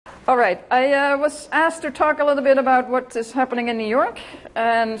All right, I was asked to talk a little bit about what is happening in New York,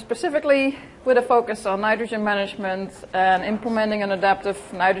 and specifically with a focus on nitrogen management and implementing an adaptive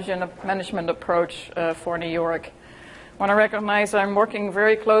nitrogen management approach for New York. I want to recognize I'm working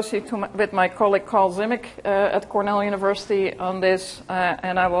very closely with my colleague Carl Zimmick at Cornell University on this,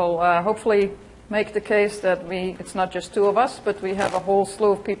 and I will hopefully make the case that it's not just two of us, but we have a whole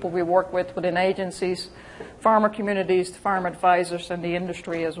slew of people we work with within agencies, farmer communities, farm advisors, and the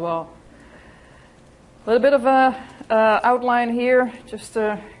industry as well. A little bit of a outline here, just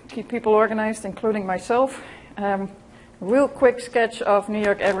to keep people organized, including myself. Real quick sketch of New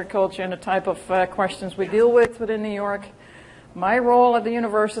York agriculture and the type of questions we deal with within New York. My role at the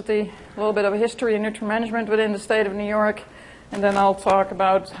university, a little bit of a history in nutrient management within the state of New York, and then I'll talk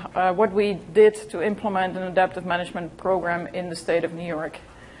about what we did to implement an adaptive management program in the state of New York.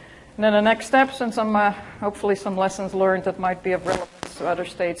 And then the next steps and some, hopefully some lessons learned that might be of relevance to other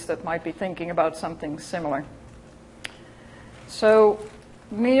states that might be thinking about something similar. So,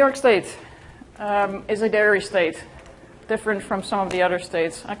 New York State is a dairy state, different from some of the other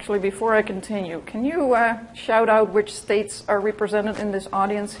states. Actually, before I continue, can you shout out which states are represented in this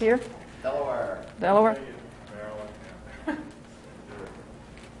audience here? Delaware. Delaware?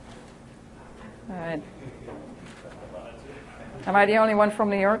 All right. Am I the only one from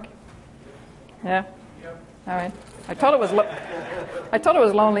New York? Yeah? Yep. All right. I thought it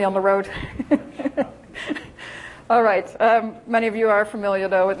was lonely on the road. All right. Many of you are familiar,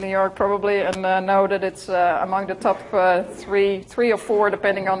 though, with New York, probably, and know that it's among the top three or four,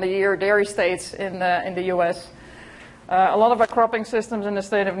 depending on the year, dairy states in the U.S. A lot of our cropping systems in the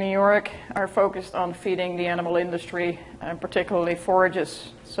state of New York are focused on feeding the animal industry, and particularly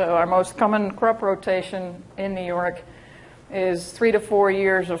forages. So our most common crop rotation in New York is 3 to 4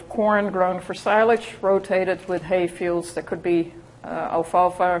 years of corn grown for silage, rotated with hay fields that could be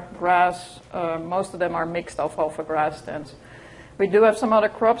alfalfa, grass. Most of them are mixed alfalfa grass stands. We do have some other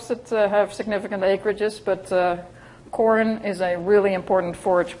crops that have significant acreages, but corn is a really important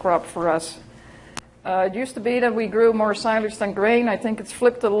forage crop for us. It used to be that we grew more silage than grain. I think it's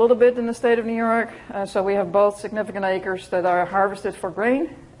flipped a little bit in the state of New York. So we have both significant acres that are harvested for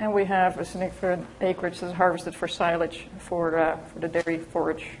grain, and we have a significant acreage that's harvested for silage for the dairy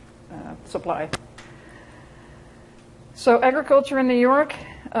forage supply. So agriculture in New York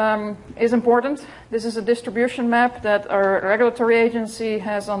is important. This is a distribution map that our regulatory agency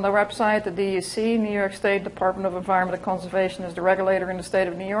has on their website. The DEC, New York State Department of Environment and Conservation, is the regulator in the state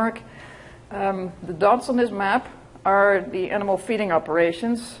of New York. The dots on this map are the animal feeding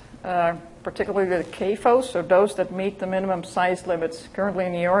operations, particularly the CAFOs, so those that meet the minimum size limits. Currently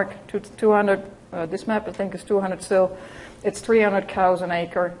in New York, 200, this map I think is 200 still, it's 300 cows an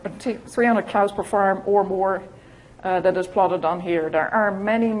acre, 300 cows per farm or more that is plotted on here. There are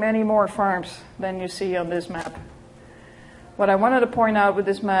many, many more farms than you see on this map. What I wanted to point out with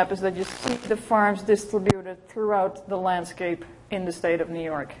this map is that you see the farms distributed throughout the landscape in the state of New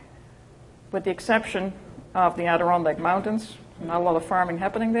York, with the exception of the Adirondack Mountains. Not a lot of farming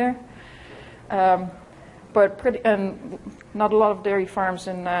happening there, and not a lot of dairy farms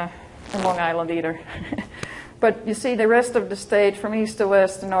in Long Island either. But you see the rest of the state, from east to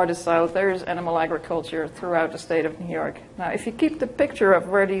west and north to south, there is animal agriculture throughout the state of New York. Now, if you keep the picture of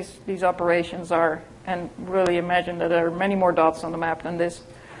where these operations are, and really imagine that there are many more dots on the map than this,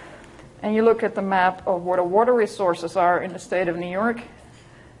 and you look at the map of where the water resources are in the state of New York,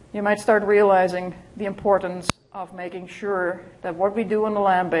 you might start realizing the importance of making sure that what we do on the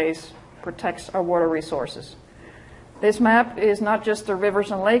land base protects our water resources. This map is not just the rivers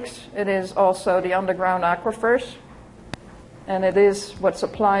and lakes, it is also the underground aquifers, and it is what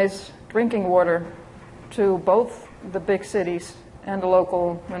supplies drinking water to both the big cities and the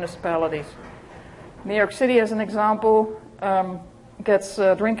local municipalities. New York City, as an example, gets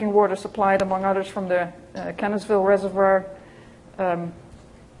drinking water supplied, among others, from the Cannonsville Reservoir.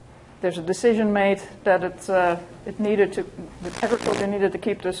 There's a decision made that the agriculture needed to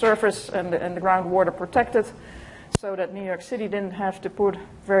keep the surface and the groundwater protected, so that New York City didn't have to put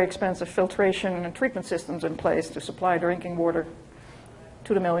very expensive filtration and treatment systems in place to supply drinking water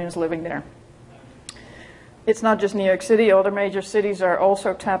to the millions living there. It's not just New York City. Other major cities are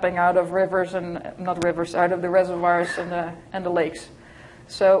also tapping out of rivers out of the reservoirs and the lakes.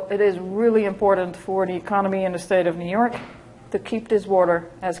 So it is really important for the economy in the state of New York to keep this water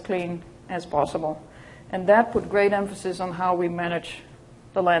as clean as possible. And that put great emphasis on how we manage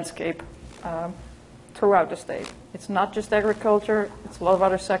the landscape throughout the state. It's not just agriculture, it's a lot of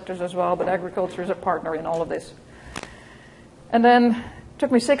other sectors as well, but agriculture is a partner in all of this. And then it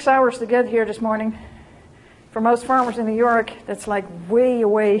took me 6 hours to get here this morning. For most farmers in New York, that's like way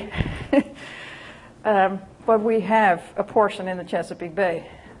away. But we have a portion in the Chesapeake Bay.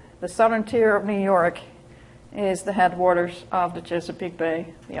 The southern tier of New York is the headwaters of the Chesapeake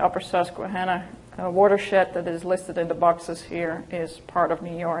Bay. The upper Susquehanna watershed that is listed in the boxes here is part of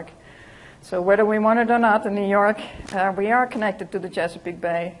New York. So whether we want it or not in New York, we are connected to the Chesapeake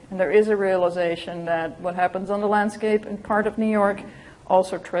Bay, and there is a realization that what happens on the landscape in part of New York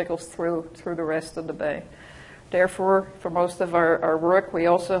also trickles through the rest of the bay. Therefore, for most of our work, we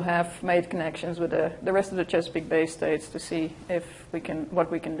also have made connections with the rest of the Chesapeake Bay states to see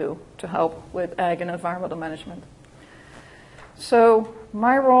what we can do to help with ag and environmental management. So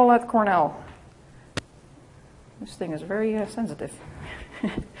my role at Cornell, this thing is very sensitive.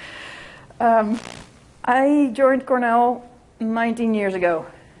 I joined Cornell 19 years ago,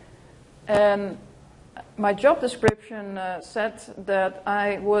 and my job description said that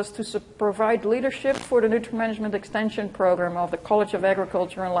I was to provide leadership for the nutrient management extension program of the College of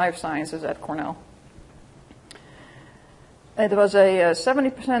Agriculture and Life Sciences at Cornell. It was a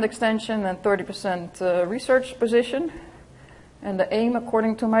 70% extension and 30% research position. And the aim,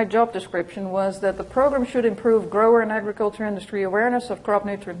 according to my job description, was that the program should improve grower and agriculture industry awareness of crop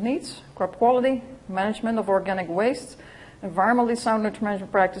nutrient needs, crop quality, management of organic waste, environmentally sound nutrient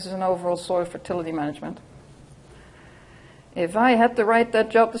management practices, and overall soil fertility management. If I had to write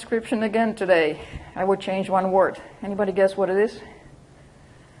that job description again today, I would change one word. Anybody guess what it is?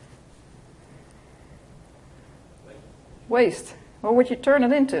 Waste. What would you turn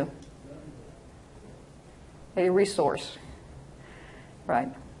it into? A resource.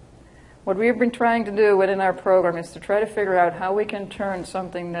 Right. What we've been trying to do within our program is to try to figure out how we can turn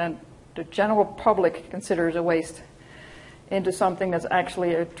something that the general public considers a waste into something that's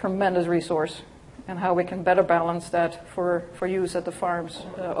actually a tremendous resource, and how we can better balance that for use at the farms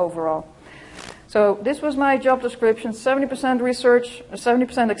overall. So this was my job description: 70% research,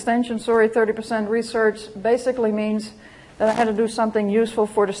 70% extension, 30% research. Basically means that I had to do something useful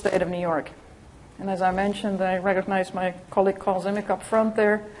for the state of New York. And as I mentioned, I recognize my colleague Carl Zimmick up front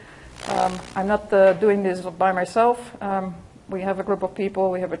there. I'm not doing this by myself. We have a group of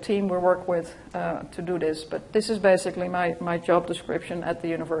people, we have a team we work with to do this. But this is basically my job description at the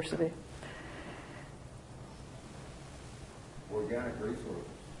university. Organic resources.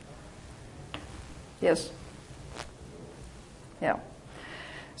 Yes. Yeah.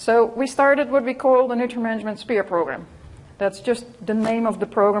 So we started what we call the Nutrient Management SPEAR program. That's just the name of the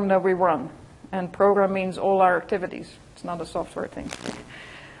program that we run. And program means all our activities. It's not a software thing.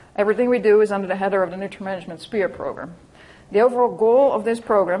 Everything we do is under the header of the Nutrient Management SPEAR program. The overall goal of this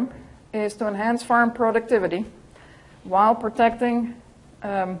program is to enhance farm productivity while protecting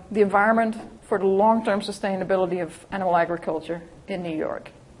the environment for the long-term sustainability of animal agriculture in New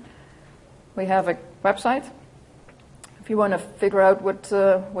York. We have a website. If you want to figure out what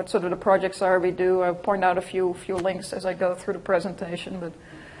sort of the projects are we do, I'll point out a few links as I go through the presentation.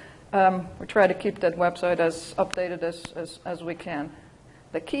 But we try to keep that website as updated as we can.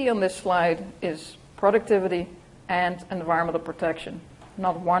 The key on this slide is productivity and environmental protection,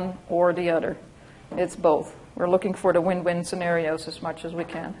 not one or the other. It's both. We're looking for the win-win scenarios as much as we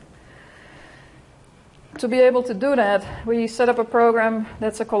can. To be able to do that, we set up a program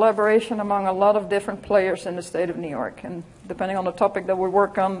that's a collaboration among a lot of different players in the state of New York. And depending on the topic that we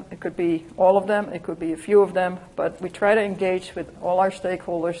work on, it could be all of them, it could be a few of them, but we try to engage with all our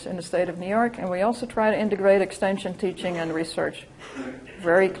stakeholders in the state of New York, and we also try to integrate extension, teaching, and research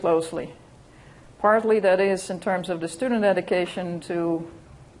very closely. Partly that is in terms of the student education to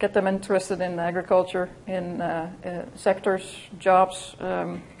get them interested in agriculture, in sectors, jobs,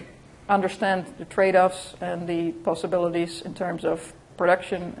 understand the trade-offs and the possibilities in terms of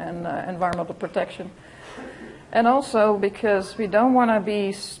production and environmental protection. And also because we don't want to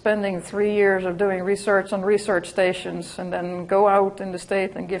be spending 3 years of doing research on research stations and then go out in the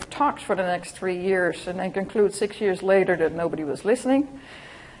state and give talks for the next 3 years and then conclude 6 years later that nobody was listening.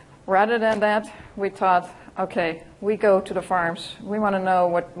 Rather than that, we thought, okay, we go to the farms. We want to know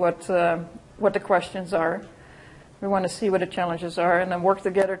what the questions are. We want to see what the challenges are and then work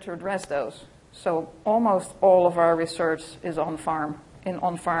together to address those. So almost all of our research is on-farm, in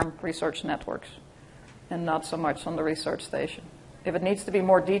on-farm research networks, and not so much on the research station. If it needs to be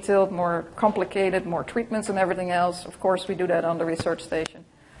more detailed, more complicated, more treatments and everything else, of course we do that on the research station.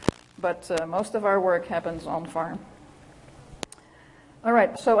 But most of our work happens on-farm. All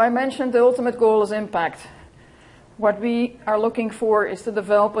right, so I mentioned the ultimate goal is impact. What we are looking for is to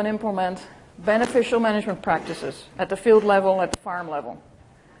develop and implement beneficial management practices at the field level, at the farm level.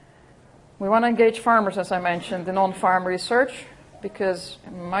 We want to engage farmers, as I mentioned, in on-farm research because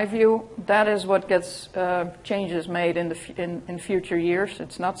in my view, that is what gets changes made in future years.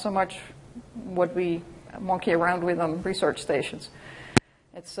 It's not so much what we monkey around with on research stations.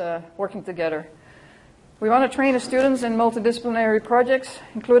 It's working together. We want to train the students in multidisciplinary projects,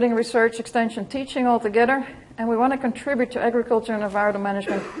 including research, extension, teaching altogether, and we want to contribute to agriculture and environmental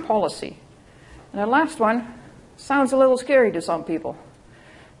management policy. And the last one sounds a little scary to some people,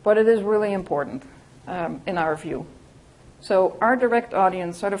 but it is really important in our view. So our direct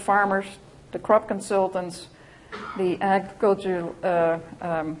audience are the farmers, the crop consultants, the agricultural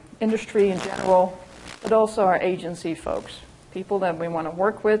industry in general, but also our agency folks, people that we want to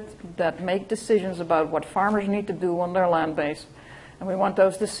work with that make decisions about what farmers need to do on their land base. And we want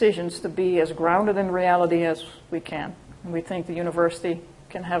those decisions to be as grounded in reality as we can. And we think the university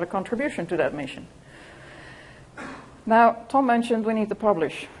can have a contribution to that mission. Now, Tom mentioned we need to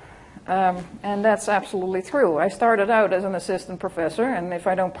publish. And that's absolutely true. I started out as an assistant professor, and if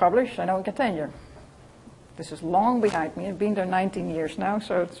I don't publish, I don't get tenure. This is long behind me. I've been there 19 years now,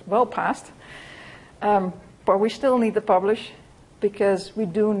 so it's well past. But we still need to publish because we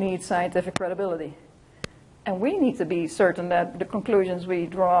do need scientific credibility. And we need to be certain that the conclusions we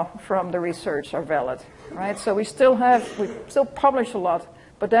draw from the research are valid, right? So we still publish a lot,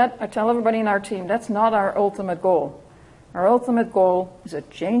 but that, I tell everybody in our team, that's not our ultimate goal. Our ultimate goal is a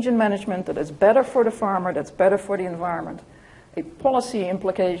change in management that is better for the farmer, that's better for the environment. A policy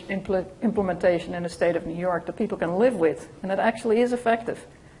implementation in the state of New York that people can live with, and that actually is effective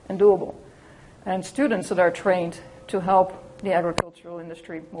and doable. And students that are trained to help the agricultural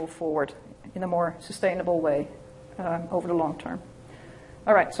industry move forward in a more sustainable way over the long term.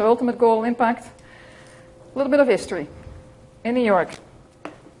 All right, so ultimate goal, impact. A little bit of history. In New York,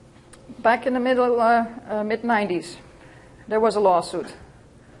 back in the mid-90s, there was a lawsuit,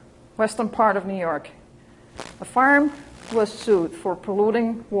 western part of New York. A farm was sued for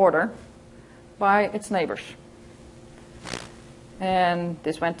polluting water by its neighbors. And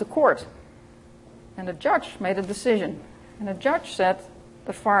this went to court. And the judge made a decision. And the judge said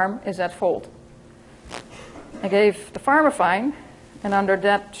the farm is at fault. He gave the farmer a fine, and under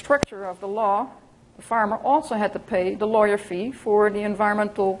that structure of the law, the farmer also had to pay the lawyer fee for the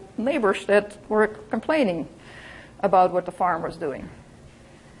environmental neighbors that were complaining about what the farm was doing.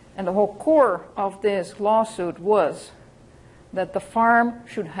 And the whole core of this lawsuit was that the farm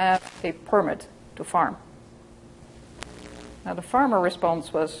should have a permit to farm. Now the farmer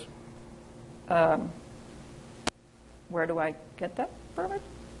response was, where do I get that permit?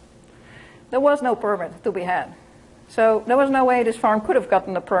 There was no permit to be had. So there was no way this farm could have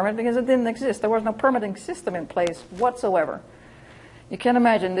gotten a permit because it didn't exist. There was no permitting system in place whatsoever. You can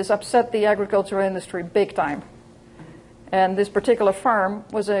imagine this upset the agricultural industry big time. And this particular farm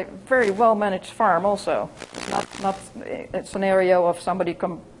was a very well-managed farm also, not a scenario of somebody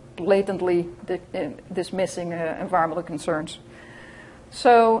blatantly dismissing environmental concerns.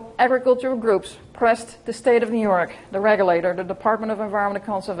 So agricultural groups pressed the state of New York, the regulator, the Department of Environmental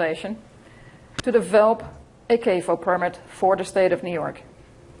Conservation, to develop a CAFO permit for the state of New York.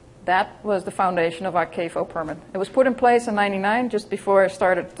 That was the foundation of our CAFO permit. It was put in place in '99, just before I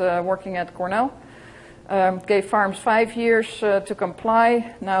started working at Cornell. Gave farms 5 years to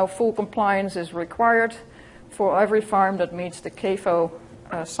comply. Now full compliance is required for every farm that meets the CAFO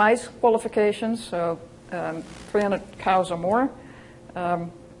size qualifications, so 300 cows or more.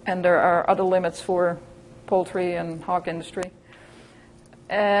 And there are other limits for poultry and hog industry.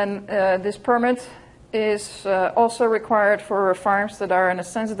 And this permit is also required for farms that are in a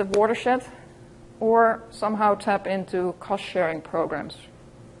sensitive watershed or somehow tap into cost-sharing programs.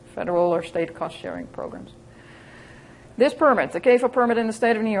 Federal or state cost-sharing programs. This permit, the CAFO permit in the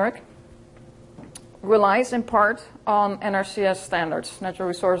state of New York, relies in part on NRCS standards, Natural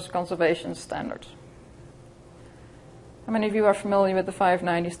Resources Conservation Standards. How many of you are familiar with the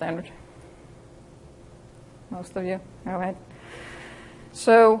 590 standard? Most of you? All right.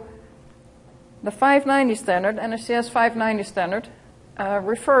 So the 590 standard, NRCS 590 standard,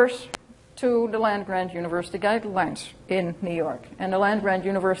 refers to the land-grant university guidelines in New York. And the land-grant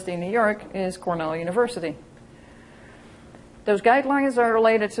university in New York is Cornell University. Those guidelines are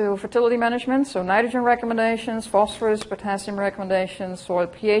related to fertility management, so nitrogen recommendations, phosphorus, potassium recommendations, soil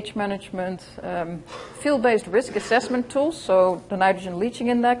pH management, field-based risk assessment tools, so the nitrogen leaching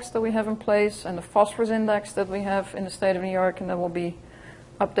index that we have in place and the phosphorus index that we have in the state of New York, and that will be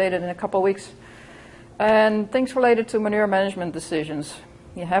updated in a couple of weeks. And things related to manure management decisions.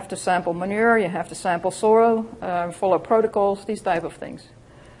 You have to sample manure, you have to sample soil, follow protocols, these type of things.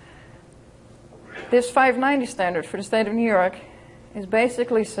 This 590 standard for the state of New York is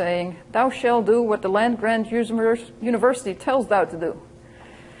basically saying, thou shalt do what the land-grant university tells thou to do.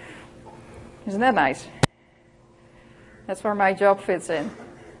 Isn't that nice? That's where my job fits in.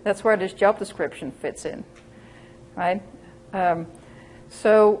 That's where this job description fits in, right?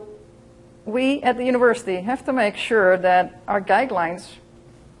 So we at the university have to make sure that our guidelines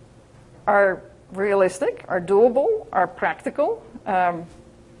are realistic, are doable, are practical,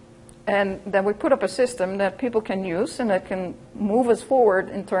 and then we put up a system that people can use and that can move us forward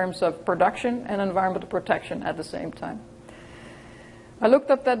in terms of production and environmental protection at the same time. I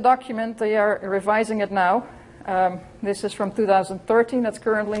looked up that document. They are revising it now. This is from 2013. That's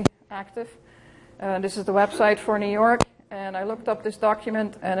currently active. This is the website for New York. And I looked up this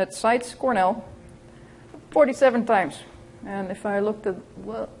document, and it cites Cornell 47 times. And if I looked at,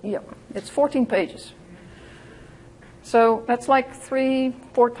 well, yeah, it's 14 pages. So that's like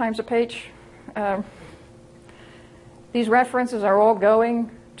 3-4 times a page. These references are all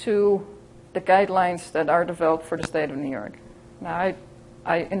going to the guidelines that are developed for the state of New York. Now,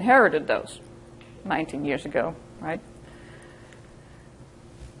 I inherited those 19 years ago, right?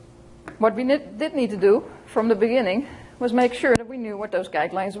 What we did need to do from the beginning was make sure that we knew what those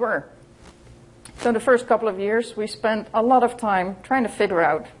guidelines were. So the first couple of years, we spent a lot of time trying to figure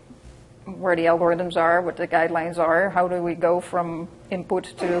out where the algorithms are, what the guidelines are, how do we go from input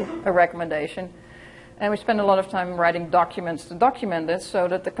to a recommendation. And we spent a lot of time writing documents to document this so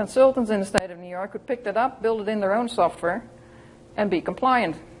that the consultants in the state of New York could pick that up, build it in their own software, and be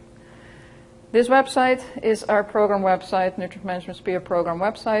compliant. This website is our program website, Nutrient Management Sphere program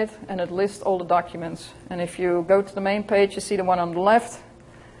website, and it lists all the documents. And if you go to the main page, you see the one on the left.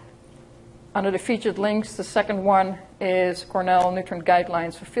 Under the featured links, the second one is Cornell Nutrient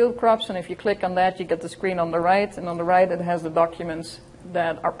Guidelines for Field Crops, and if you click on that, you get the screen on the right, and on the right it has the documents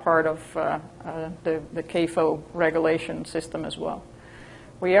that are part of the CAFO regulation system as well.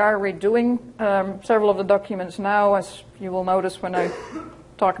 We are redoing several of the documents now, as you will notice when I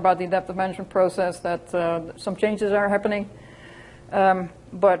talk about the adaptive management process, that some changes are happening.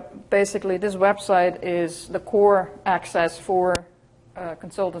 But basically, this website is the core access for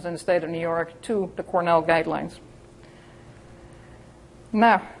consultants in the state of New York to the Cornell guidelines.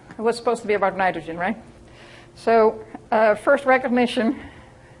 Now, it was supposed to be about nitrogen, right? So, first recognition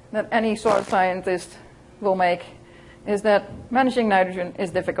that any soil scientist will make is that managing nitrogen is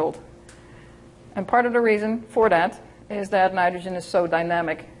difficult. And part of the reason for that is that nitrogen is so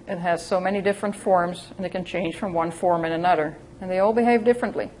dynamic. It has so many different forms, and it can change from one form in another. And they all behave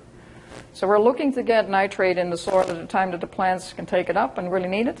differently. So we're looking to get nitrate in the soil at the time that the plants can take it up and really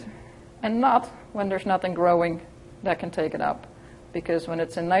need it, and not when there's nothing growing that can take it up. Because when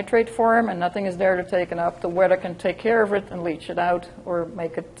it's in nitrate form and nothing is there to take it up, the weather can take care of it and leach it out or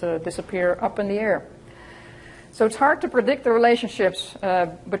make it disappear up in the air. So it's hard to predict the relationships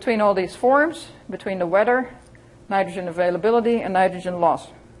between all these forms, between the weather, nitrogen availability, and nitrogen loss.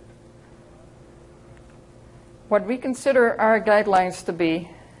 What we consider our guidelines to be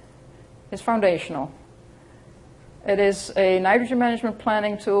is foundational. It is a nitrogen management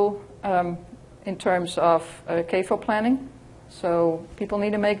planning tool in terms of CAFO planning. So people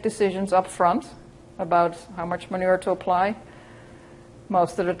need to make decisions up front about how much manure to apply,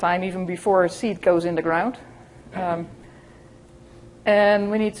 most of the time even before a seed goes in the ground. And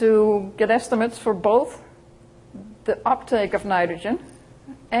we need to get estimates for both the uptake of nitrogen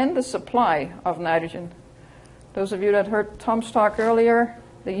and the supply of nitrogen. Those of you that heard Tom's talk earlier,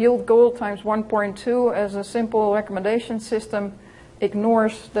 the yield goal times 1.2 as a simple recommendation system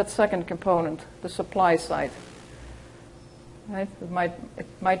ignores that second component, the supply side. Right? It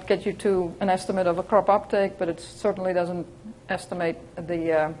might get you to an estimate of a crop uptake, but it certainly doesn't estimate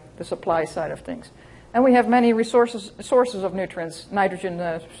the supply side of things. And we have many sources of nutrients,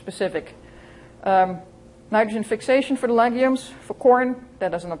 nitrogen specific. Nitrogen fixation for the legumes, for corn,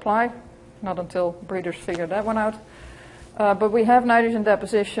 that doesn't apply, not until breeders figure that one out. But we have nitrogen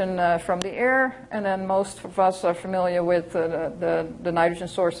deposition from the air, and then most of us are familiar with the nitrogen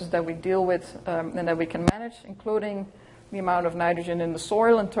sources that we deal with and that we can manage, including the amount of nitrogen in the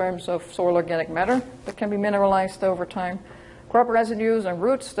soil in terms of soil organic matter that can be mineralized over time, crop residues and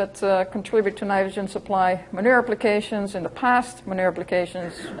roots that contribute to nitrogen supply, manure applications in the past, manure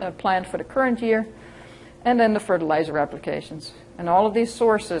applications planned for the current year, and then the fertilizer applications. And all of these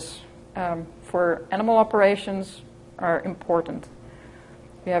sources for animal operations are important.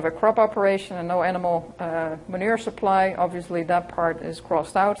 If you have a crop operation and no animal manure supply, obviously that part is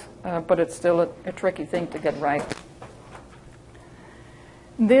crossed out, but it's still a tricky thing to get right.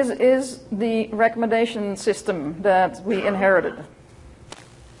 This is the recommendation system that we inherited.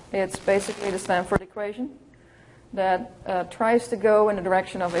 It's basically the Stanford equation. that tries to go in the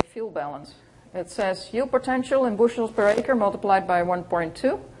direction of a field balance. It says yield potential in bushels per acre multiplied by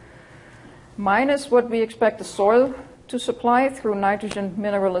 1.2 minus what we expect the soil to supply through nitrogen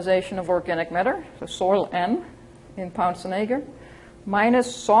mineralization of organic matter, so soil N in pounds an acre,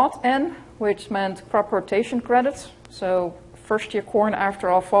 minus sod N, which meant crop rotation credits. So first year corn after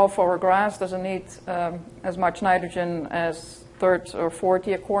alfalfa or grass doesn't need as much nitrogen as third or fourth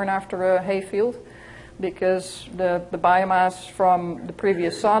year corn after a hay field, because the biomass from the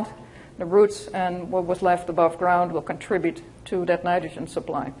previous sod, the roots and what was left above ground will contribute to that nitrogen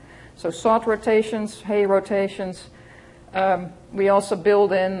supply. So sod rotations, hay rotations. We also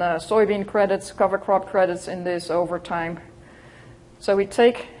build in soybean credits, cover crop credits in this over time. So we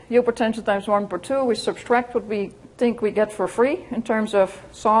take yield potential times 1/2, we subtract what we think we get for free in terms of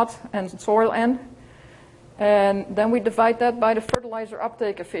sod and soil N, and then we divide that by the fertilizer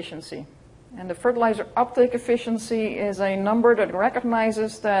uptake efficiency. And the fertilizer uptake efficiency is a number that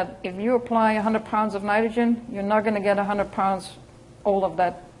recognizes that if you apply 100 pounds of nitrogen, you're not going to get 100 pounds, all of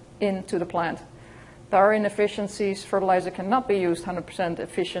that, into the plant. There are inefficiencies. Fertilizer cannot be used 100%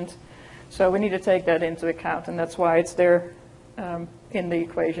 efficient. So we need to take that into account, and that's why it's there in the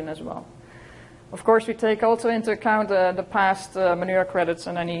equation as well. Of course, we take also into account the past manure credits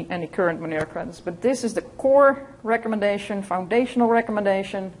and any current manure credits. But this is the core recommendation, foundational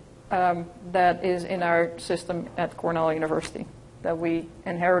recommendation that is in our system at Cornell University that we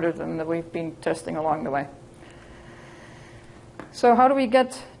inherited and that we've been testing along the way. So how do we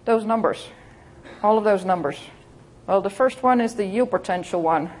get those numbers? All of those numbers. Well, the first one is the yield potential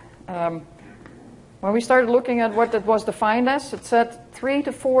one. When we started looking at what it was defined as, it said 3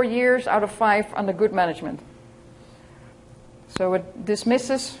 to 4 years out of 5 under good management. So it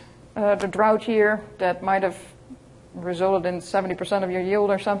dismisses the drought year that might have resulted in 70% of your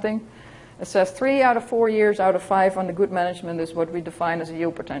yield or something. It says 3 out of 4 years out of 5 under good management is what we define as a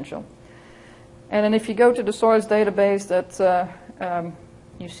yield potential. And then if you go to the soils database that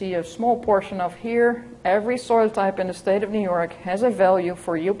you see a small portion of here, every soil type in the state of New York has a value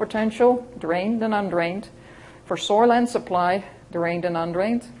for yield potential, drained and undrained, for soil and supply, drained and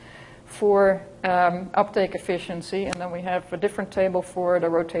undrained, for uptake efficiency, and then we have a different table for the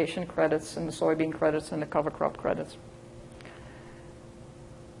rotation credits and the soybean credits and the cover crop credits.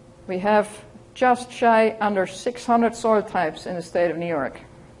 We have just shy under 600 soil types in the state of New York.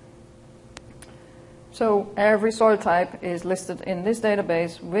 So every soil type is listed in this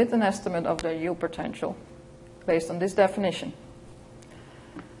database with an estimate of their yield potential based on this definition.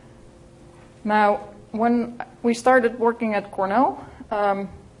 Now, when we started working at Cornell,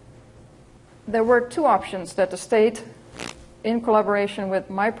 there were 2 options that the state, in collaboration with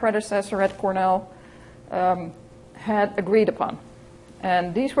my predecessor at Cornell, had agreed upon.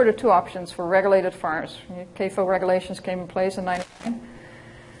 And these were the 2 options for regulated farms. CAFO regulations came in place in 1999.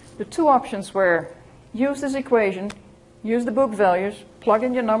 The 2 options were use this equation, use the book values, plug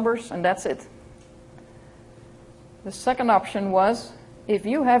in your numbers, and that's it. The second option was, if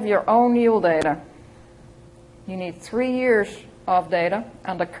you have your own yield data, you need 3 years of data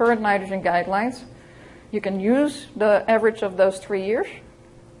under current nitrogen guidelines. You can use the average of those 3 years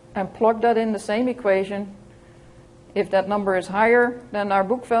and plug that in the same equation. If that number is higher than our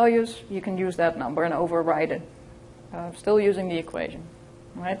book values, you can use that number and override it, still using the equation.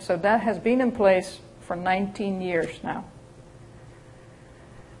 Right? So that has been in place for 19 years now.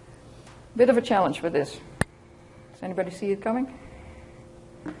 Bit of a challenge with this. Does anybody see it coming?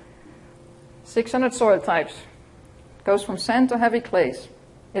 600 soil types. Goes from sand to heavy clays.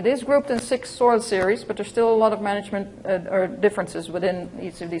 It is grouped in 6 soil series, but there's still a lot of management or differences within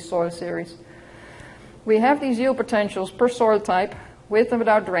each of these soil series. We have these yield potentials per soil type, with and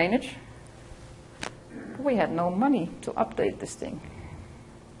without drainage. But we had no money to update this thing.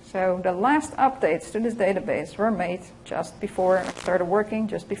 So the last updates to this database were made just before I started working,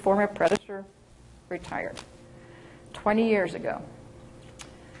 just before my predecessor retired, 20 years ago.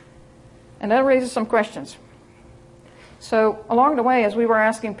 And that raises some questions. So along the way, as we were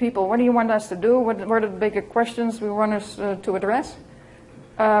asking people, what do you want us to do? What are the bigger questions we want us to address?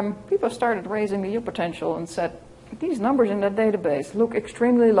 People started raising the yield potential and said, these numbers in that database look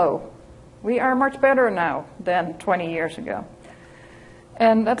extremely low. We are much better now than 20 years ago.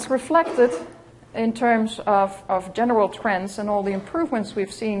 And that's reflected in terms of general trends and all the improvements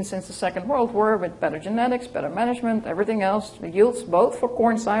we've seen since the Second World War with better genetics, better management, everything else. The yields both for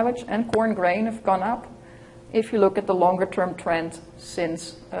corn silage and corn grain have gone up if you look at the longer term trend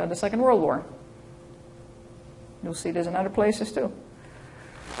since the Second World War. You'll see this in other places too.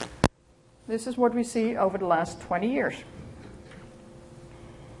 This is what we see over the last 20 years.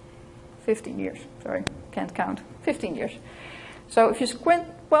 15 years, sorry, can't count, 15 years. So if you squint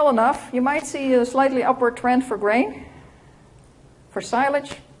well enough, you might see a slightly upward trend for grain, for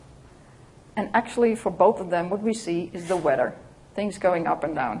silage, and actually for both of them what we see is the weather, things going up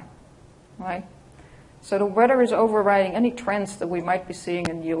and down, right? So the weather is overriding any trends that we might be seeing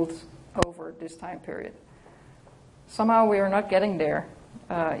in yields over this time period. Somehow we are not getting there,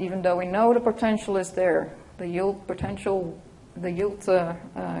 even though we know the potential is there. The yield potential, the yield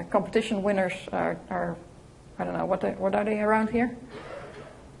competition winners are I don't know, what are they around here?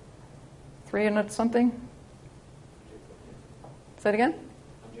 300 something? Say it again?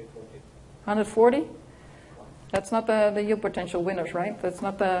 140? That's not the yield potential winners, right? That's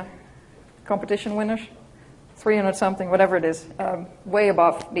not the competition winners? 300 something, whatever it is, way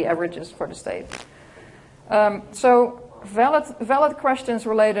above the averages for the state. So valid questions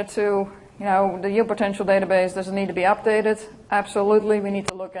related to, the yield potential database, does it need to be updated? Absolutely, we need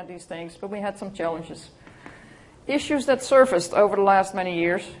to look at these things, but we had some challenges. Issues that surfaced over the last many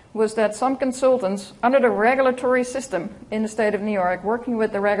years was that some consultants under the regulatory system in the state of New York working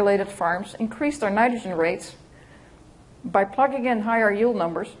with the regulated farms increased their nitrogen rates by plugging in higher yield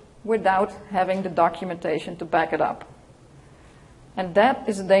numbers without having the documentation to back it up. And that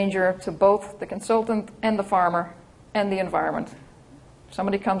is a danger to both the consultant and the farmer and the environment. If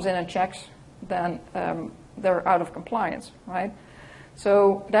somebody comes in and checks, then they're out of compliance, right?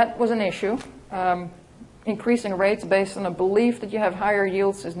 So that was an issue. Increasing rates based on a belief that you have higher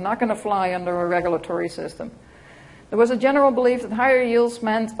yields is not going to fly under a regulatory system. There was a general belief that higher yields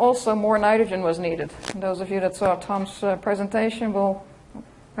meant also more nitrogen was needed. And those of you that saw Tom's presentation will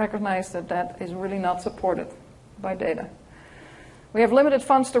recognize that that is really not supported by data. We have limited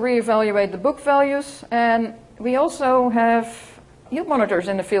funds to reevaluate the book values, and we also have yield monitors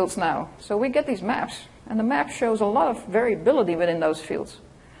in the fields now. So we get these maps, and the map shows a lot of variability within those fields.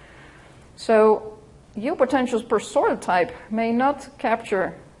 So yield potentials per sorted type may not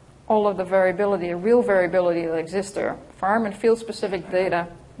capture all of the variability, real variability that exists there. Farm and field-specific data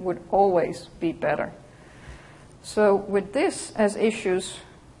would always be better. So with this as issues,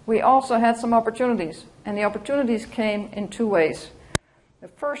 we also had some opportunities, and the opportunities came in two ways. The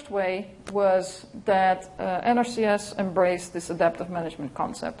first way was that NRCS embraced this adaptive management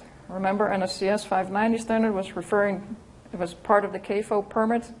concept. Remember, NRCS 590 standard was it was part of the CAFO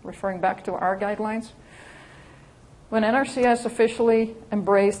permit, referring back to our guidelines. When NRCS officially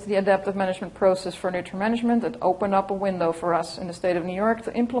embraced the adaptive management process for nutrient management, it opened up a window for us in the state of New York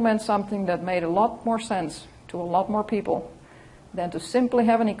to implement something that made a lot more sense to a lot more people than to simply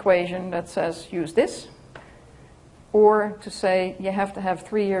have an equation that says use this, or to say you have to have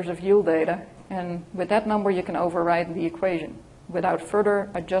 3 years of yield data, and with that number you can override the equation without further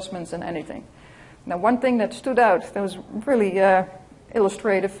adjustments in anything. Now, one thing that stood out that was really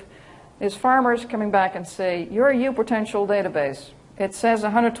illustrative is farmers coming back and say, your yield potential database, it says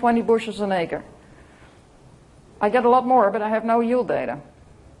 120 bushels an acre. I get a lot more, but I have no yield data.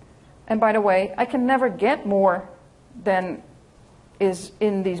 And by the way, I can never get more than is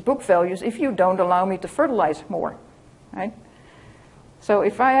in these book values if you don't allow me to fertilize more, right? So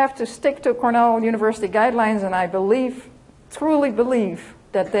if I have to stick to Cornell University guidelines, and I truly believe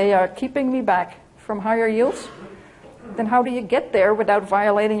that they are keeping me back from higher yields, then how do you get there without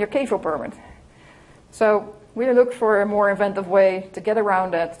violating your CAFO permit? So we look for a more inventive way to get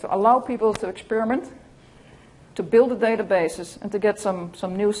around that, to allow people to experiment, to build the databases, and to get some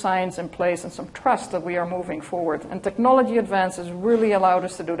new science in place and some trust that we are moving forward. And technology advances really allowed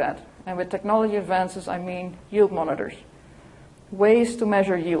us to do that. And with technology advances, I mean yield monitors, ways to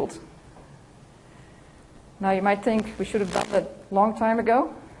measure yield. Now you might think we should have done that a long time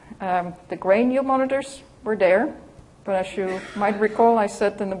ago. The grain yield monitors were there. But as you might recall, I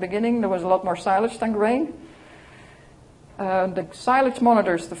said in the beginning there was a lot more silage than grain. The silage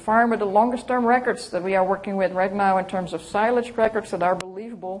monitors, the farm with the longest term records that we are working with right now in terms of silage records that are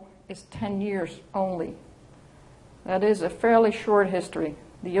believable, is 10 years only. That is a fairly short history.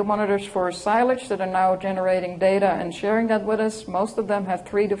 The yield monitors for silage that are now generating data and sharing that with us, most of them have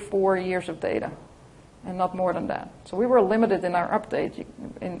 3 to 4 years of data, and not more than that. So we were limited in our update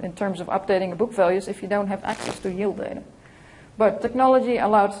in terms of updating the book values if you don't have access to yield data. But technology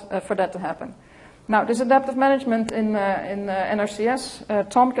allowed for that to happen. Now, this adaptive management in NRCS,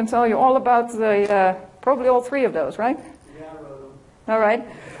 Tom can tell you all about probably all 3 of those, right? Yeah, I wrote them. All right.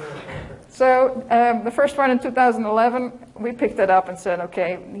 So the first one in 2011, we picked it up and said,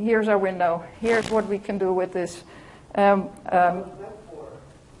 okay, here's our window. Here's what we can do with this. What was meant for?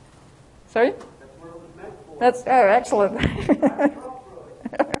 Sorry? That's excellent.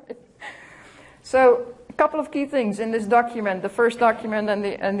 So a couple of key things in this document, the first document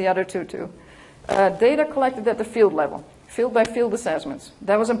and the other two too. Data collected at the field level, field by field assessments.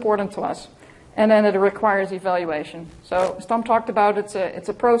 That was important to us. And then it requires evaluation. So as Tom talked about, it's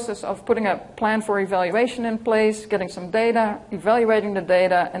a process of putting a plan for evaluation in place, getting some data, evaluating the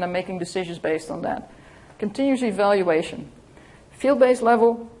data, and then making decisions based on that. Continuous evaluation, field-based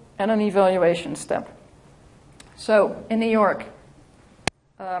level, and an evaluation step. So in New York,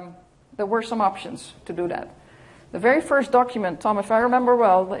 there were some options to do that. The very first document, Tom, if I remember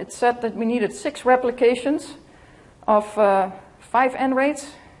well, it said that we needed 6 replications of 5 N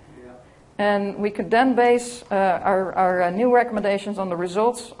rates. And we could then base our new recommendations on the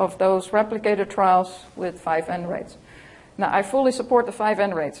results of those replicated trials with 5 N rates. Now, I fully support the 5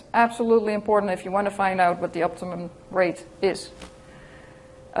 N rates. Absolutely important if you want to find out what the optimum rate is.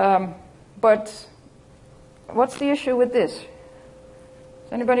 But what's the issue with this?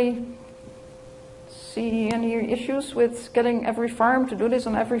 Does anybody see any issues with getting every farm to do this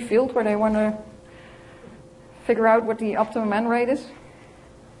on every field where they want to figure out what the optimum N rate is?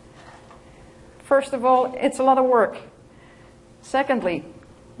 First of all, it's a lot of work. Secondly,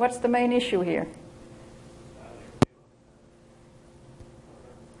 what's the main issue here?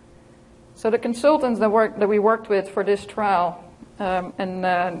 So the consultants that we worked with for this trial, and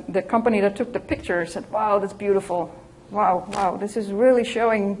the company that took the picture said, wow, that's beautiful. Wow, this is really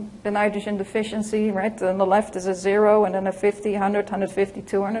showing the nitrogen deficiency, right? On the left is a 0, and then a 50, 100, 150,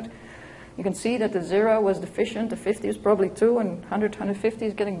 200. You can see that the 0 was deficient, the 50 is probably 2, and 100, 150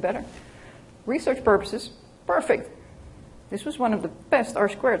 is getting better. Research purposes, perfect. This was one of the best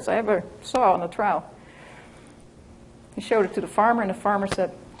R-squareds I ever saw on a trial. He showed it to the farmer, and the farmer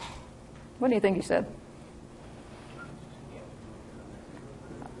said, what do you think he said?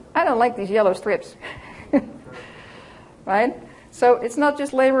 I don't like these yellow strips. Right? So it's not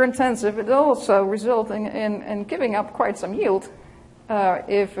just labor intensive, it's also resulting in giving up quite some yield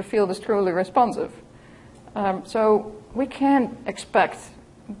if a field is truly responsive. So we can't expect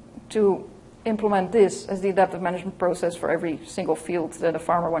to implement this as the adaptive management process for every single field that a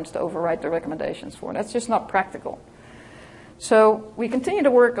farmer wants to override the recommendations for. That's just not practical. So we continue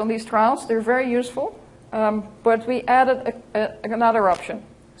to work on these trials. They're very useful, but we added another option.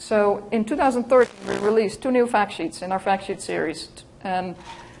 So in 2013, we released 2 new fact sheets in our fact sheet series, and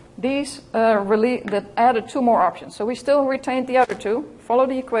these that added 2 more options. So we still retained the other 2. Follow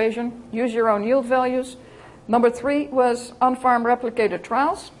the equation, use your own yield values. Number 3 was on-farm replicated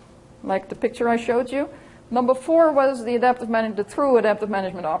trials, like the picture I showed you. Number 4 was the true adaptive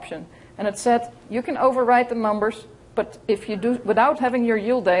management option. And it said you can overwrite the numbers, but if you do without having your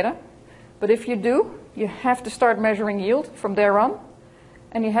yield data, but if you do, you have to start measuring yield from there on,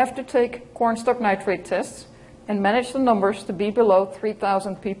 and you have to take cornstalk nitrate tests and manage the numbers to be below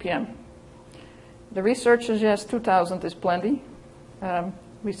 3,000 ppm. The research suggests 2,000 is plenty.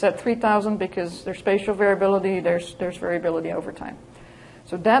 We said 3,000 because there's spatial variability, there's variability over time.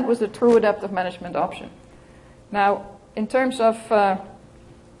 So that was the true adaptive management option. Now, in terms of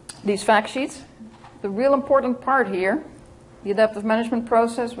these fact sheets, the real important part here, the adaptive management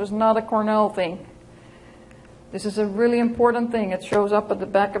process, was not a Cornell thing. This is a really important thing. It shows up at the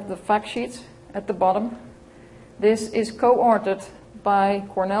back of the fact sheets at the bottom. This is co-authored by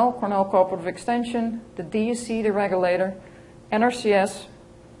Cornell Cooperative Extension, the DEC, the regulator, NRCS,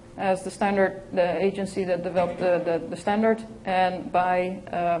 as the standard, the agency that developed the standard, and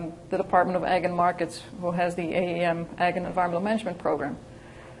by the Department of Ag and Markets, who has the AEM, Ag and Environmental Management Program.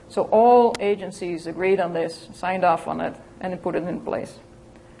 So all agencies agreed on this, signed off on it, and put it in place.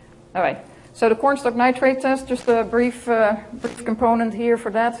 All right, so the cornstalk nitrate test, just a brief component here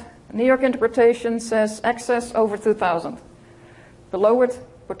for that. New York interpretation says excess over 2,000. Below it,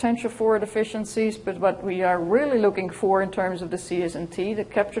 potential for deficiencies, but what we are really looking for in terms of the CS&T, to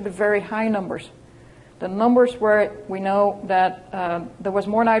capture the very high numbers. The numbers where we know that there was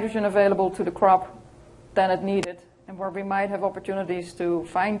more nitrogen available to the crop than it needed, and where we might have opportunities to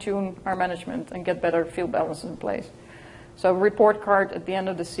fine-tune our management and get better field balances in place. So report card at the end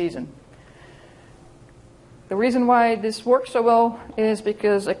of the season. The reason why this works so well is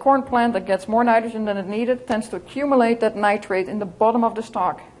because a corn plant that gets more nitrogen than it needed tends to accumulate that nitrate in the bottom of the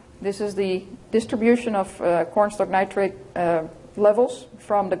stalk. This is the distribution of cornstalk nitrate levels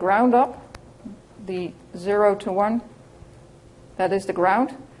from the ground up, the 0 to 1, that is the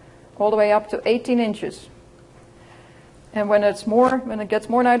ground, all the way up to 18 inches. And when it gets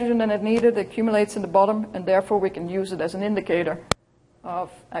more nitrogen than it needed, it accumulates in the bottom, and therefore we can use it as an indicator of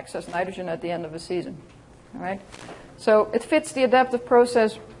excess nitrogen at the end of the season. All right? So it fits the adaptive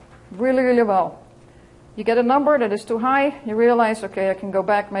process really, really well. You get a number that is too high, you realize, okay, I can go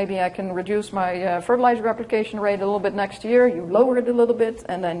back, maybe I can reduce my fertilizer application rate a little bit next year, you lower it a little bit,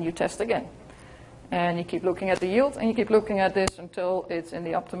 and then you test again. And you keep looking at the yield, and you keep looking at this until it's in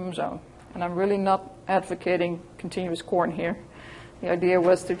the optimum zone. And I'm really not advocating continuous corn here. The idea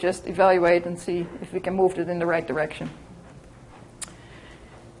was to just evaluate and see if we can move it in the right direction.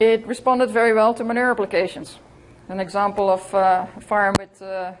 It responded very well to manure applications. An example of a farm with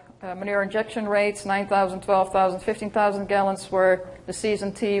manure injection rates, 9,000, 12,000, 15,000 gallons, where the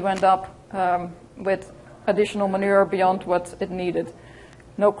season T went up with additional manure beyond what it needed.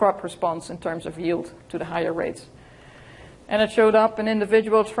 No crop response in terms of yield to the higher rates. And it showed up in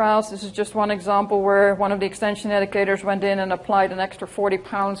individual trials. This is just one example where one of the extension educators went in and applied an extra 40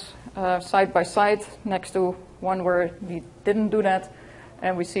 pounds side by side next to one where we didn't do that,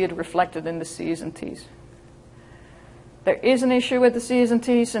 and we see it reflected in the C's and T's. There is an issue with the C's and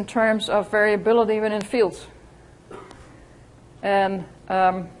T's in terms of variability within fields. And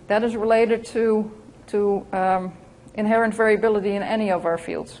that is related to inherent variability in any of our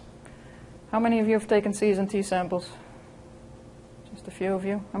fields. How many of you have taken C's and T samples? Just a few of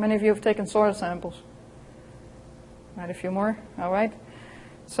you. How many of you have taken soil samples? Right, a few more. All right.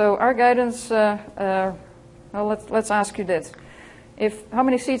 So our guidance, well, let's ask you this. How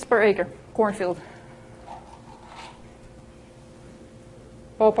many seeds per acre, cornfield?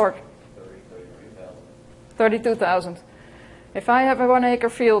 Ballpark? 32,000. If I have a 1 acre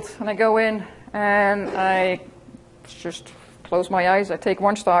field and I go in and I just close my eyes, I take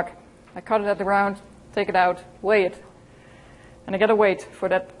one stalk, I cut it at the ground, take it out, weigh it, and I get a weight for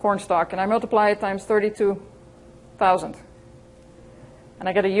that corn stalk, and I multiply it times 32,000, and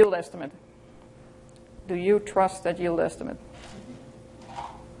I get a yield estimate. Do you trust that yield estimate?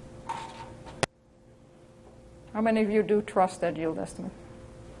 How many of you do trust that yield estimate?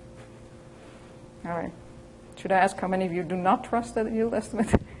 All right. Should I ask how many of you do not trust that yield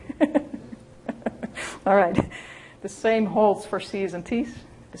estimate? All right. The same holds for C's and T's.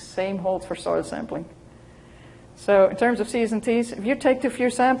 The same holds for soil sampling. So in terms of C's and T's, if you take too few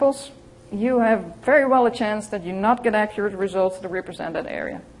samples, you have very well a chance that you not get accurate results that represent that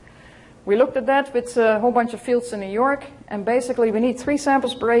area. We looked at that with a whole bunch of fields in New York, and basically we need 3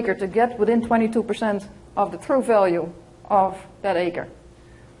 samples per acre to get within 22% of the true value of that acre.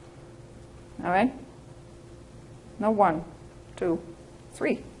 All right? No 1, 2,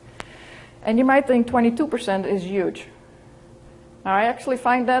 3. And you might think 22% is huge. Now, I actually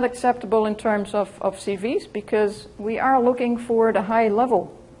find that acceptable in terms of CVs, because we are looking for the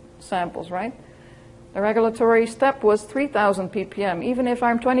high-level samples, right? The regulatory step was 3,000 ppm. Even if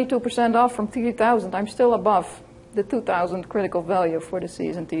I'm 22% off from 3,000, I'm still above the 2,000 critical value for the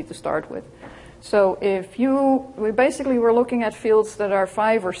C's and T to start with. So if we basically were looking at fields that are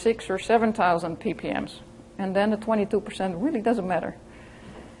 5 or 6 or 7,000 ppms, and then the 22% really doesn't matter,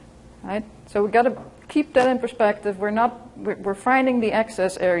 right? So we've got to keep that in perspective. We're finding the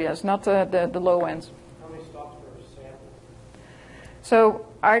excess areas, not the low ends. How many stalks per sample? So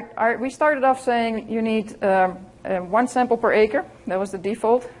we started off saying you need 1 sample per acre. That was the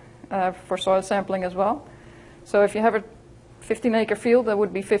default for soil sampling as well. So if you have a 15-acre field, that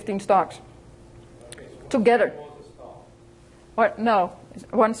would be 15 stalks. Okay, so Together. what's a stalk? What? No,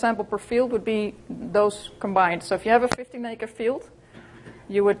 1 sample per field would be those combined. So if you have a 15-acre field,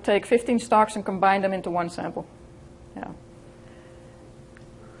 you would take 15 stalks and combine them into 1 sample. Yeah.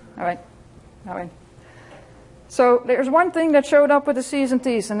 All right. All right. So there's one thing that showed up with the C's and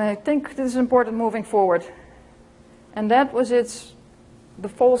T's, and I think this is important moving forward. And that was the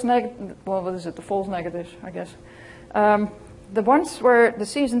false negative. Well, what is it? The false negatives, I guess. The ones where the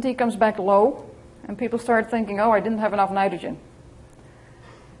C's and T comes back low, and people start thinking, oh, I didn't have enough nitrogen.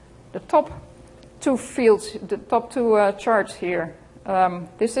 The top 2 fields, the top 2 charts here,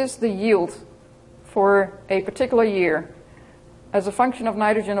 this is the yield for a particular year as a function of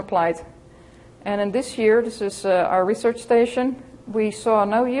nitrogen applied. And in this year, this is our research station, we saw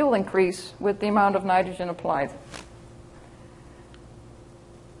no yield increase with the amount of nitrogen applied.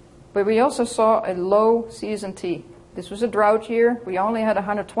 But we also saw a low C's and T. This was a drought year. We only had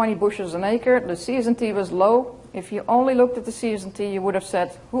 120 bushels an acre. The C's and T was low. If you only looked at the C's and T, you would have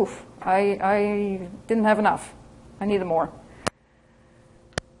said, oof, I didn't have enough. I needed more.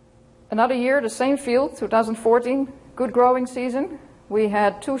 Another year, the same field, 2014, good growing season. We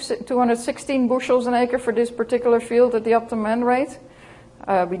had 216 bushels an acre for this particular field at the optimum N rate.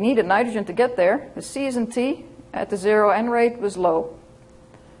 We needed nitrogen to get there. The C's and T at the 0 N rate was low.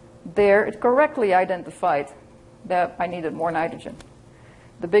 There, it correctly identified that I needed more nitrogen.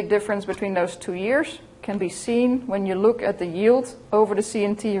 The big difference between those 2 years can be seen when you look at the yield over the C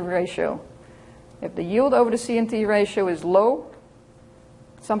and T ratio. If the yield over the C&T ratio is low,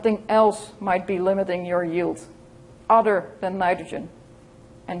 something else might be limiting your yield other than nitrogen.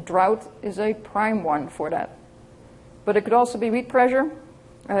 And drought is a prime one for that. But it could also be weed pressure.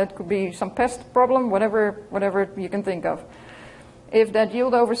 It could be some pest problem, whatever you can think of. If that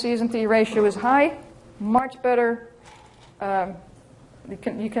yield over C&T ratio is high, much better.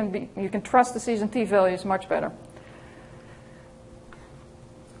 You can trust the C&T values much better.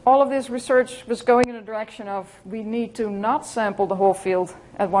 All of this research was going in the direction of we need to not sample the whole field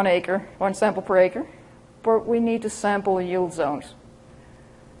at 1 acre, 1 sample per acre, but we need to sample the yield zones.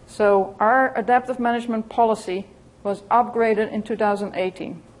 So our adaptive management policy was upgraded in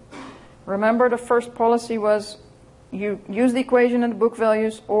 2018. Remember, the first policy was you use the equation and the book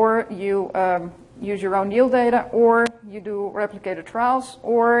values, or you use your own yield data, or you do replicated trials,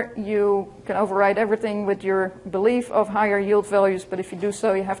 or you can override everything with your belief of higher yield values, but if you do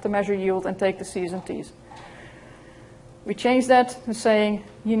so, you have to measure yield and take the C's and T's. We changed that to saying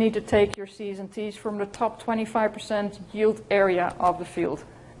you need to take your C's and T's from the top 25% yield area of the field,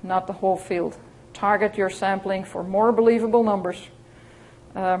 not the whole field. Target your sampling for more believable numbers,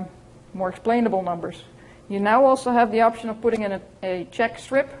 more explainable numbers. You now also have the option of putting in a check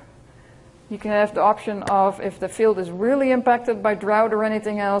strip. You can have the option of, if the field is really impacted by drought or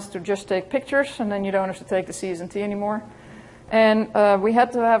anything else, to just take pictures, and then you don't have to take the C's and T anymore. And we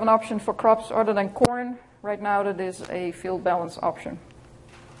had to have an option for crops other than corn. Right now that is a field balance option.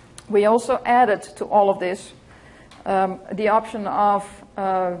 We also added to all of this the option of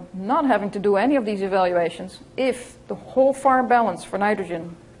not having to do any of these evaluations if the whole farm balance for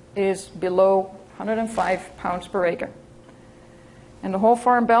nitrogen is below 105 pounds per acre. And the whole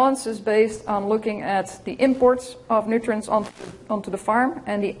farm balance is based on looking at the imports of nutrients onto the farm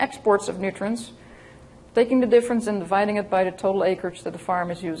and the exports of nutrients, taking the difference and dividing it by the total acreage that the farm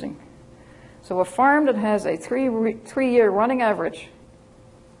is using. So a farm that has a three-year running average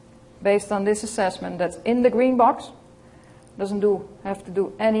based on this assessment that's in the green box doesn't have to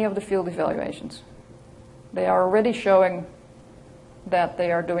do any of the field evaluations. They are already showing that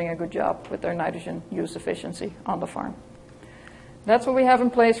they are doing a good job with their nitrogen use efficiency on the farm. That's what we have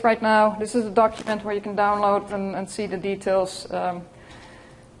in place right now. This is a document where you can download and see the details.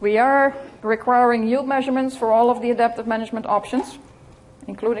 We are requiring yield measurements for all of the adaptive management options,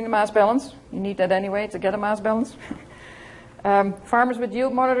 including the mass balance. You need that anyway to get a mass balance. Farmers with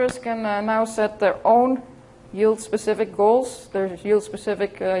yield monitors can now set their own yield-specific goals. There's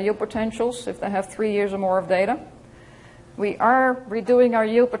yield-specific yield potentials if they have 3 years or more of data. We are redoing our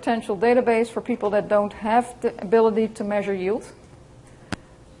yield potential database for people that don't have the ability to measure yield.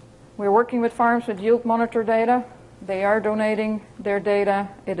 We're working with farms with yield monitor data. They are donating their data.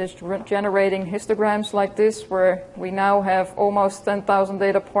 It is generating histograms like this, where we now have almost 10,000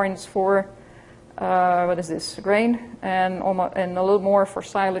 data points for, grain, and a little more for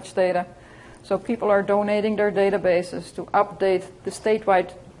silage data. So people are donating their databases to update the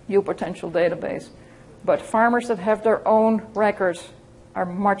statewide yield potential database. But farmers that have their own records are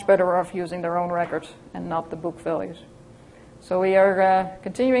much better off using their own records and not the book values. So we are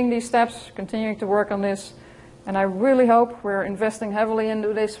continuing these steps, continuing to work on this. And I really hope, we're investing heavily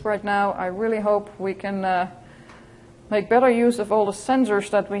into this right now, I really hope we can make better use of all the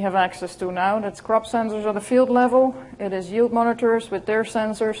sensors that we have access to now. That's crop sensors at the field level. It is yield monitors with their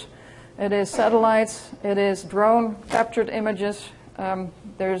sensors. It is satellites. It is drone captured images.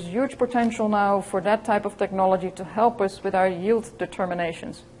 There's huge potential now for that type of technology to help us with our yield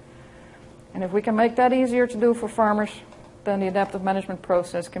determinations. And if we can make that easier to do for farmers, then the adaptive management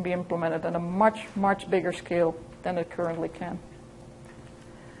process can be implemented at a much, much bigger scale than it currently can.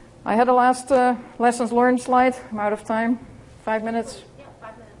 I had a last lessons learned slide. I'm out of time. 5 minutes? Yeah,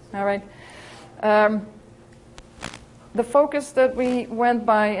 5 minutes. All right. The focus that we went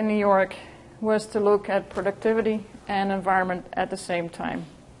by in New York was to look at productivity and environment at the same time.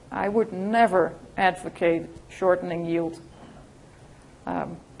 I would never advocate shortening yield.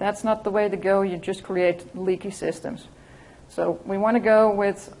 That's not the way to go. You just create leaky systems. So we want to go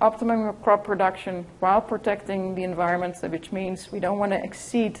with optimum crop production while protecting the environment, which means we don't want to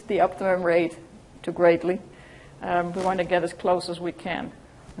exceed the optimum rate too greatly. We want to get as close as we can,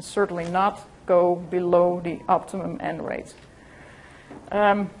 and certainly not go below the optimum end rate.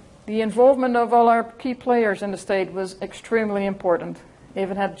 The involvement of all our key players in the state was extremely important.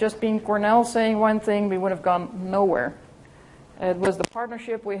 If it had just been Cornell saying one thing, we would have gone nowhere. It was the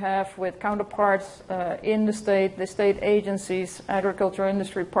partnership we have with counterparts in the state agencies, agricultural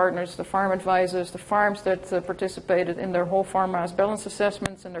industry partners, the farm advisors, the farms that participated in their whole farm mass balance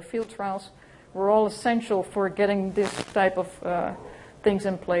assessments and their field trials were all essential for getting this type of things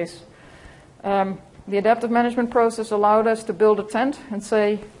in place. The adaptive management process allowed us to build a tent and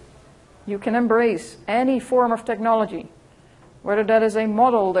say, you can embrace any form of technology, whether that is a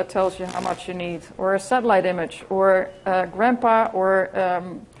model that tells you how much you need, or a satellite image, or grandpa, or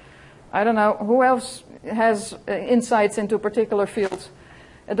I don't know, who else has insights into particular fields.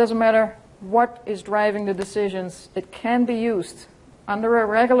 It doesn't matter what is driving the decisions. It can be used under a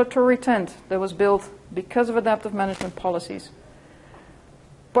regulatory tent that was built because of adaptive management policies.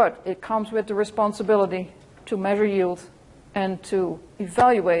 But it comes with the responsibility to measure yield and to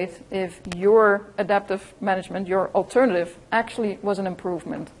evaluate if your adaptive management, your alternative, actually was an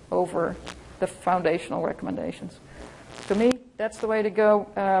improvement over the foundational recommendations. To me, that's the way to go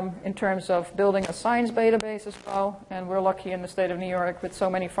in terms of building a science database as well. And we're lucky in the state of New York with so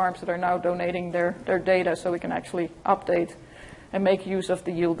many farms that are now donating their data so we can actually update and make use of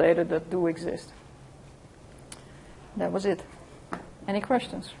the yield data that do exist. That was it. Any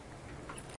questions?